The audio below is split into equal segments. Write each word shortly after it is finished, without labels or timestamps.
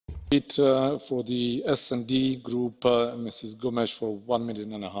For the S&D group, Mrs. Gomes, for 1.5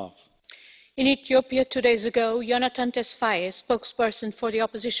 minutes. In Ethiopia 2 days ago, Jonathan Tesfaye, spokesperson for the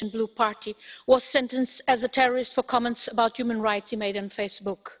opposition Blue Party, was sentenced as a terrorist for comments about human rights he made on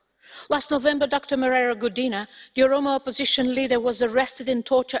Facebook. Last November, Dr Merera Gudina, the Oromo opposition leader, was arrested and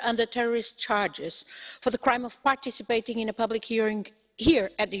tortured under terrorist charges for the crime of participating in a public hearing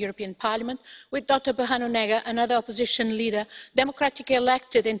here at the European Parliament with Dr Nega, another opposition leader, democratically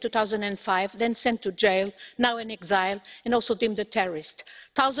elected in 2005, then sent to jail, now in exile, and also deemed a terrorist.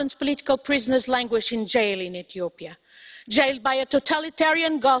 Thousands of political prisoners languish in jail in Ethiopia. Jailed by a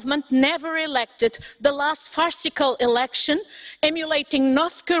totalitarian government never elected, the last farcical election, emulating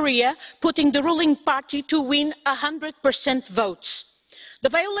North Korea, putting the ruling party to win 100% votes. The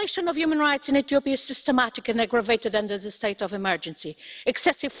violation of human rights in Ethiopia is systematic and aggravated under the state of emergency.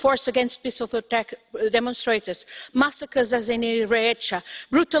 Excessive force against peaceful demonstrators, massacres as in Eritrea,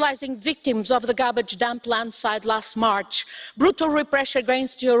 brutalizing victims of the garbage dump landslide last March, brutal repression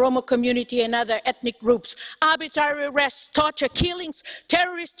against the Oromo community and other ethnic groups, arbitrary arrests, torture, killings,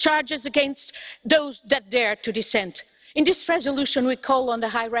 terrorist charges against those that dare to dissent. In this resolution, we call on the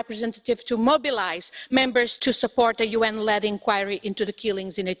High Representative to mobilize members to support a UN-led inquiry into the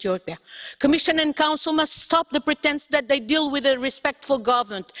killings in Ethiopia. Commission and Council must stop the pretense that they deal with a respectful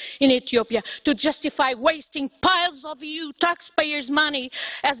government in Ethiopia to justify wasting piles of EU taxpayers' money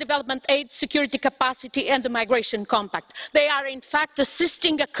as development aid, security capacity and the migration compact. They are in fact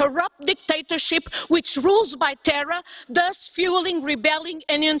assisting a corrupt dictatorship which rules by terror, thus fueling rebellion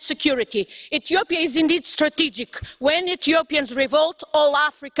and insecurity. Ethiopia is indeed strategic. When Ethiopians revolt, all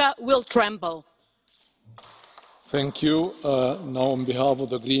Africa will tremble. Thank you. Now on behalf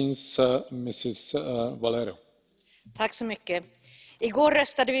of the Greens, Mrs. Valero. Tack så mycket. Igår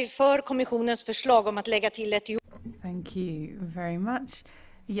röstade vi för kommissionens förslag om att lägga till Etiopien. Thank you very much.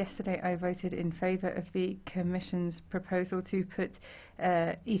 Yesterday I voted in favour of the Commission's proposal to put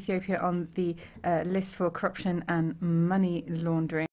Ethiopia on the list for corruption and money laundering.